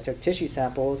home. I took tissue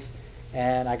samples,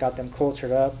 and I got them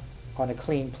cultured up on a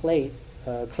clean plate.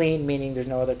 Clean meaning there's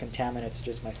no other contaminants,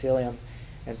 just mycelium,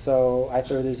 and so I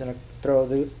threw those in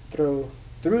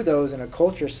a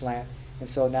culture slant, and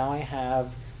so now I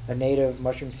have a native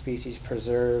mushroom species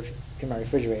preserved in my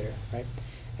refrigerator, right?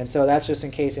 And so that's just in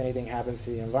case anything happens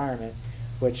to the environment.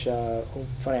 Which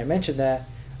funny I mentioned that.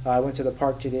 I went to the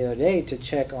park the other day to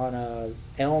check on a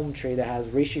elm tree that has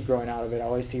reishi growing out of it. I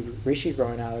always see reishi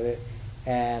growing out of it,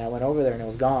 and I went over there and it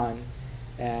was gone,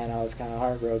 and I was kind of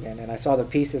heartbroken. And I saw the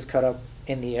pieces cut up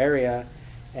in the area,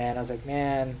 and I was like,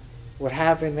 man, what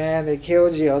happened, man? They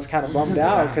killed you. I was kind of bummed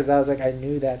out because I was like, I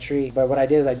knew that tree. But what I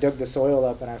did is I dug the soil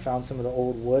up and I found some of the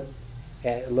old wood.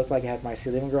 And it looked like it had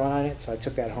mycelium growing on it, so I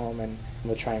took that home and I'm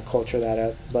gonna try and culture that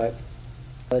up. But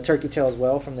the turkey tail as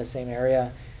well from the same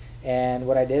area. And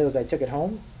what I did was I took it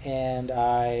home and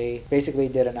I basically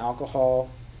did an alcohol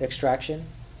extraction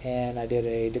and I did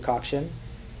a decoction.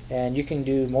 And you can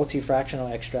do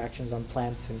multifractional extractions on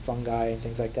plants and fungi and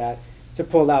things like that to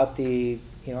pull out the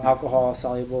alcohol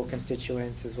soluble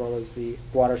constituents as well as the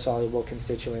water soluble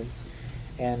constituents.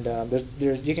 And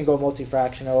there's you can go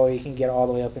multifractional. You can get all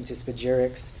the way up into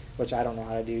spagyrics, which I don't know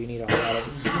how to do. You need a whole lot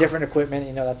of different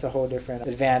equipment. That's a whole different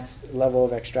advanced level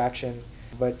of extraction.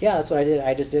 But yeah, that's what I did.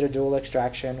 I just did a dual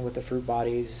extraction with the fruit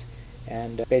bodies,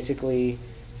 and basically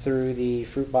through the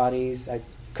fruit bodies, I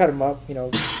cut them up,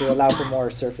 to allow for more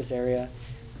surface area.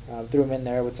 Threw them in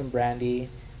there with some brandy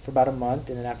for about a month,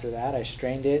 and then after that, I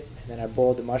strained it, and then I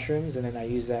boiled the mushrooms, and then I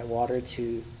used that water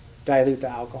to dilute the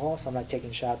alcohol, so I'm not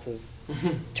taking shots of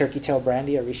turkey tail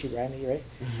brandy or reishi brandy, right?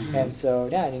 And so,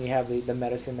 yeah, and then you have the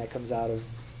medicine that comes out of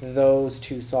those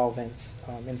two solvents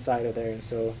inside of there, and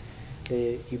so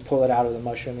you pull it out of the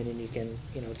mushroom, and then you can,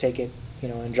 take it,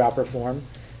 in dropper form,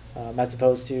 as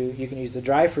opposed to you can use the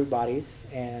dry fruit bodies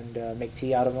and make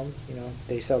tea out of them.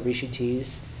 They sell reishi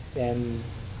teas, and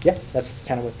yeah, that's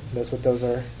what those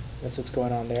are. That's what's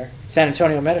going on there. San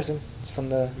Antonio medicine. It's from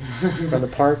the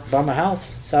park by my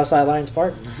house, Southside Lions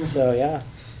Park. So yeah,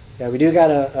 we do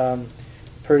got a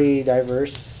pretty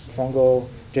diverse fungal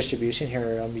distribution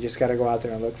here. You just got to go out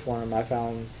there and look for them. I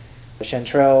found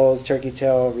chanterelles, turkey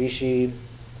tail, reishi.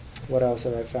 What else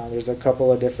have I found? There's a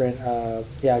couple of different,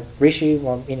 reishi,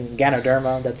 meaning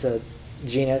Ganoderma, that's a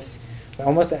genus.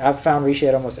 I've found reishi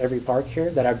at almost every park here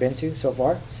that I've been to so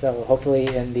far. So hopefully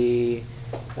in the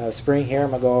spring here,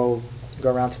 I'm going to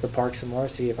go around to the park some more,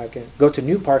 see if I can go to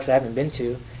new parks I haven't been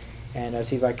to, and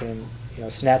see if I can,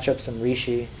 snatch up some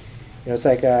reishi. It's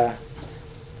like,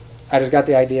 I just got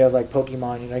the idea of like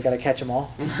Pokemon, you got to catch them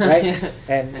all, right?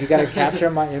 And you got to capture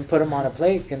them and put them on a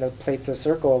plate, and the plate's a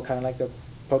circle, kind of like the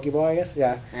Pokeball, I guess.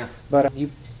 Yeah. But you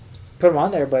put them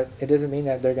on there, but it doesn't mean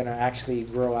that they're going to actually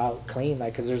grow out clean,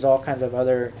 because there's all kinds of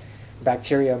other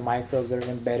bacteria, microbes that are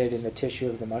embedded in the tissue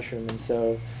of the mushroom. And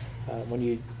so when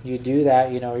you do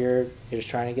that, you're just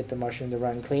trying to get the mushroom to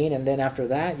run clean. And then after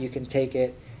that, you can take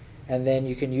it and then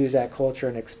you can use that culture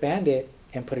and expand it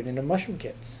and put it into mushroom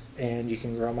kits. And you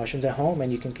can grow mushrooms at home,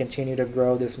 and you can continue to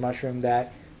grow this mushroom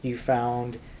that you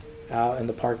found out in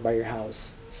the park by your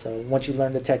house. So once you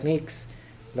learn the techniques,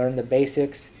 learn the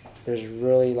basics, there's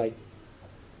really like,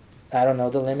 I don't know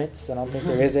the limits. I don't think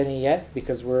there is any yet,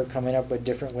 because we're coming up with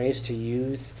different ways to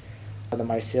use the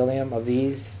mycelium of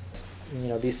these,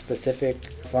 these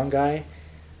specific fungi.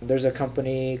 There's a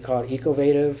company called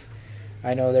Ecovative.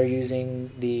 I know they're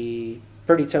using the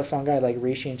pretty tough fungi like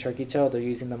reishi and turkey tail. They're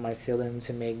using the mycelium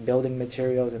to make building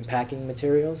materials and packing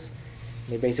materials.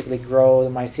 They basically grow the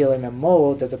mycelium in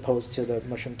molds as opposed to the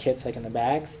mushroom kits like in the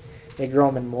bags. They grow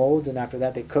them in molds, and after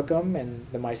that they cook them, and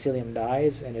the mycelium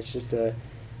dies, and it's just a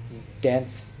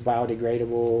dense,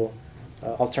 biodegradable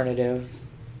alternative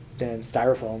than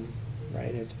styrofoam,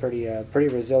 right? It's pretty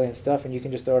resilient stuff, and you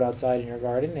can just throw it outside in your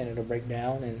garden, and it'll break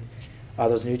down, and all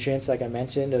those nutrients, like I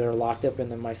mentioned, that are locked up in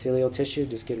the mycelial tissue,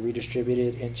 just get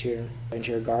redistributed into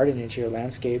your garden, into your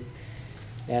landscape.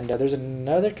 And there's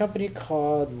another company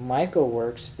called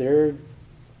MycoWorks.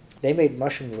 They made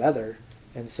mushroom leather,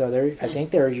 and so I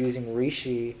think they're using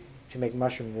reishi to make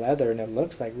mushroom leather, and it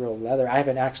looks like real leather. I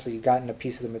haven't actually gotten a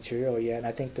piece of the material yet, and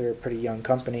I think they're a pretty young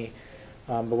company.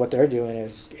 But what they're doing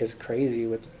is crazy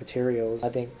with materials. I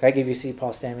think, like if you see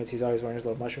Paul Stamets, he's always wearing his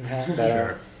little mushroom hat. That,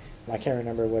 Sure. I can't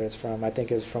remember what it's from. I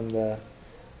think it's from the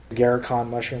Garicon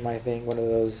mushroom, I think, one of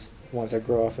those ones that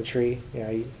grow off a tree.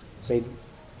 They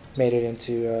made it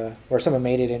into, or someone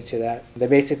made it into that. They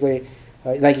basically,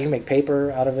 like you can make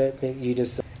paper out of it. You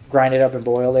just grind it up and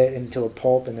boil it into a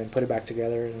pulp and then put it back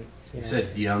together. And You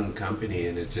said young company,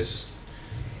 and it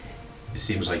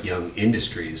seems like young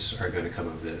industries are going to come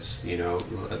of this,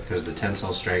 because the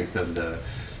tensile strength of the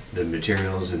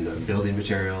materials and the building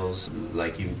materials,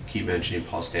 like you keep mentioning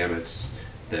Paul Stamets,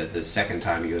 the second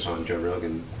time he goes on Joe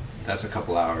Rogan, that's a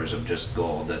couple hours of just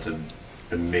gold. That's an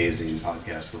amazing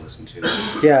podcast to listen to.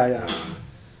 Yeah.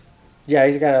 Yeah,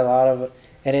 he's got a lot of,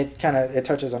 and he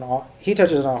touches on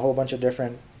a whole bunch of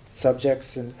different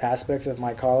subjects and aspects of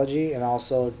mycology, and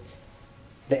also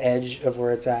the edge of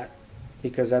where it's at,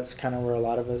 because that's kind of where a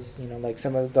lot of us, like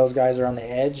some of those guys are on the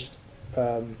edge,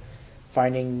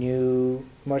 finding new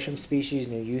mushroom species,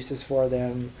 new uses for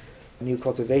them, new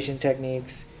cultivation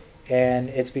techniques, and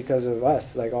it's because of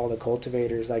us, like all the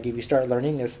cultivators. Like if you start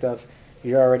learning this stuff,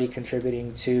 you're already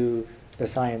contributing to the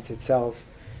science itself.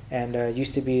 And it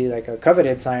used to be like a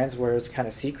coveted science where it's kind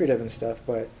of secretive and stuff,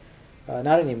 but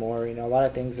not anymore. A lot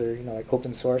of things are like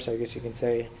open source, I guess you can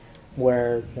say,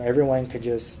 where everyone could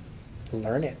just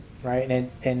learn it, right?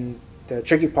 And the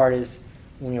tricky part is,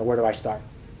 where do I start,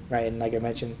 right? And like I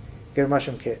mentioned, get a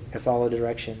mushroom kit and follow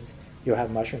directions. You'll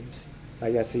have mushrooms.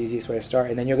 Like that's the easiest way to start.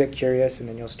 And then you'll get curious, and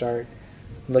then you'll start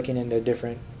looking into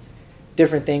different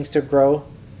things to grow,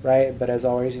 right? But as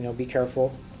always, be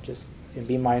careful, and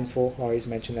be mindful. Always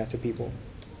mention that to people.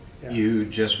 Yeah. You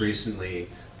just recently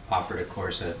offered a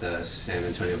course at the San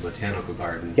Antonio Botanical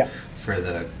Garden for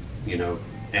the,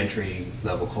 entry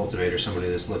level cultivator, somebody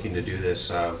that's looking to do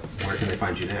this. Where can they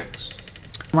find you next?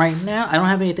 Right now, I don't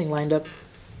have anything lined up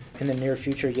in the near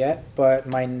future yet, but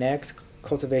my next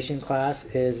cultivation class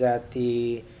is at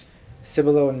the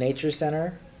Cibolo Nature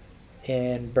Center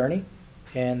in Bernie,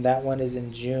 and that one is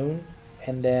in June.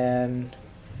 And then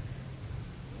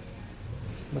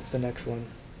what's the next one?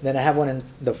 Then I have one in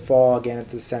the fall again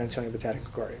at the San Antonio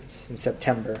Botanical Gardens in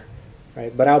September,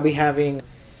 right? But I'll be having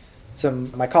some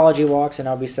mycology walks, and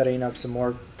I'll be setting up some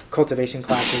more cultivation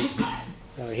classes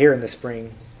here in the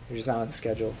spring. They're just not on the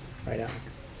schedule right now.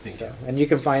 Thank you. And you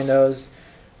can find those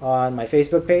on my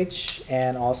Facebook page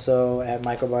and also at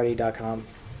mycobuddy.com.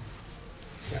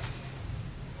 Yeah.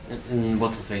 And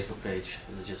what's the Facebook page?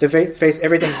 Is it just The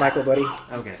everything's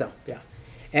MycoBuddy. Okay. So yeah,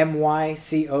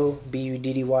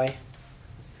 MyCobuddy.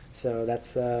 So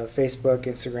that's Facebook,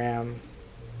 Instagram,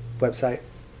 website.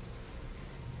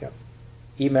 Yep.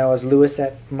 Email is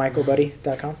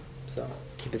lewis@mycobuddy.com. So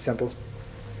keep it simple.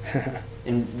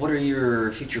 And what are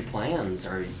your future plans?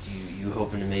 Are you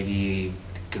hoping to maybe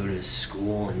go to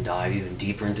school and dive even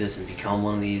deeper into this and become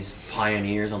one of these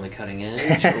pioneers on the cutting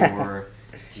edge, or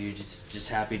do you just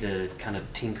happy to kind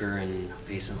of tinker in a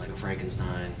basement like a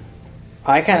Frankenstein?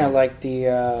 I kind of like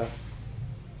the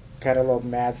kind of little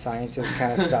mad scientist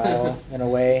kind of style in a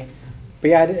way. But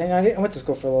yeah, I went to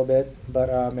school for a little bit. But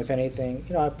if anything,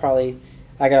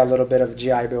 I got a little bit of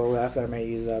GI Bill left that I may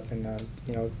use up and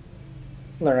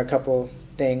learn a couple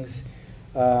things.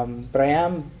 But I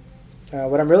am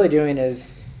what I'm really doing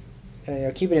is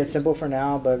keeping it simple for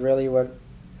now. But really, what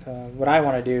I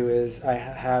want to do is I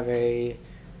have an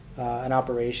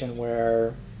operation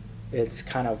where it's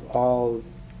kind of all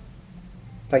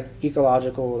like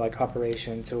ecological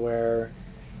operation, to where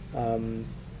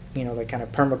like kind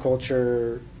of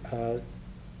permaculture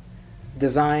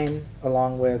design,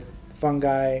 along with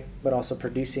fungi, but also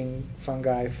producing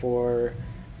fungi for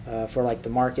like the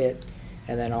market,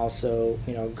 and then also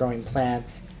growing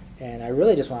plants. And I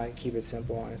really just want to keep it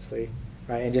simple, honestly,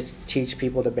 right? And just teach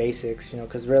people the basics,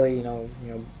 because really,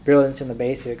 brilliance in the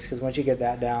basics. Because once you get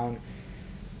that down,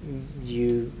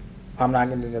 I'm not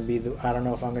going to be I don't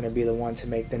know if I'm going to be the one to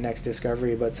make the next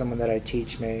discovery, but someone that I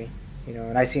teach may,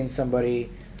 And I seen somebody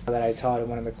that I taught in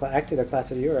one of the class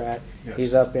that you were at. Yes.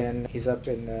 He's up in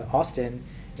Austin,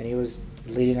 and he was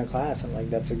leading a class. I'm like,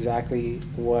 that's exactly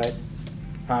what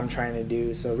I'm trying to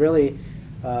do. So really,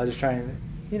 just trying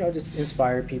to, just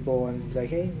inspire people and be like,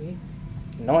 hey,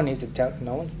 no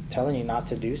one's telling you not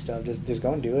to do stuff. Just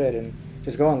go and do it, and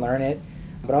just go and learn it.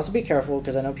 But also be careful,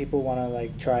 because I know people want to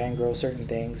like try and grow certain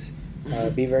things.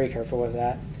 Be very careful with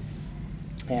that.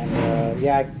 And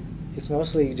it's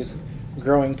mostly just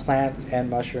growing plants and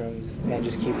mushrooms and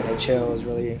just keeping it chill is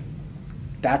really,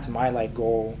 that's my like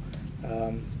goal.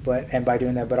 And by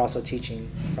doing that, but also teaching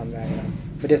from that,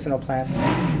 medicinal plants,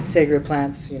 sacred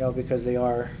plants, because they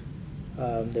are,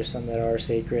 there's some that are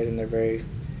sacred, and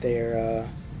they're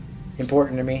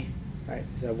important to me, right?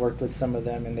 So I've worked with some of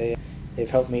them, and they've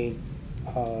helped me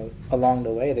along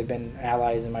the way. They've been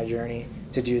allies in my journey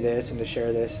to do this and to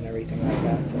share this and everything like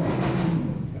that. So,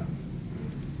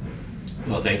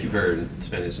 Well, thank you for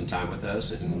spending some time with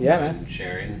us and, and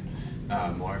sharing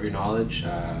more of your knowledge.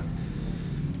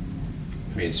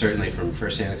 Certainly from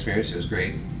firsthand experience, it was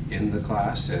great in the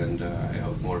class, and I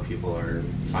hope more people are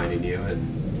finding you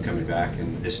and coming back.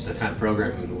 And this is the kind of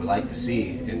program we would like to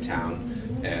see in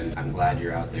town, and I'm glad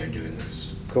you're out there doing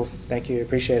this. Cool. Thank you.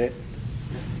 Appreciate it.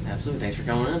 Absolutely. Thanks for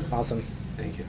coming in. Awesome. Thank you.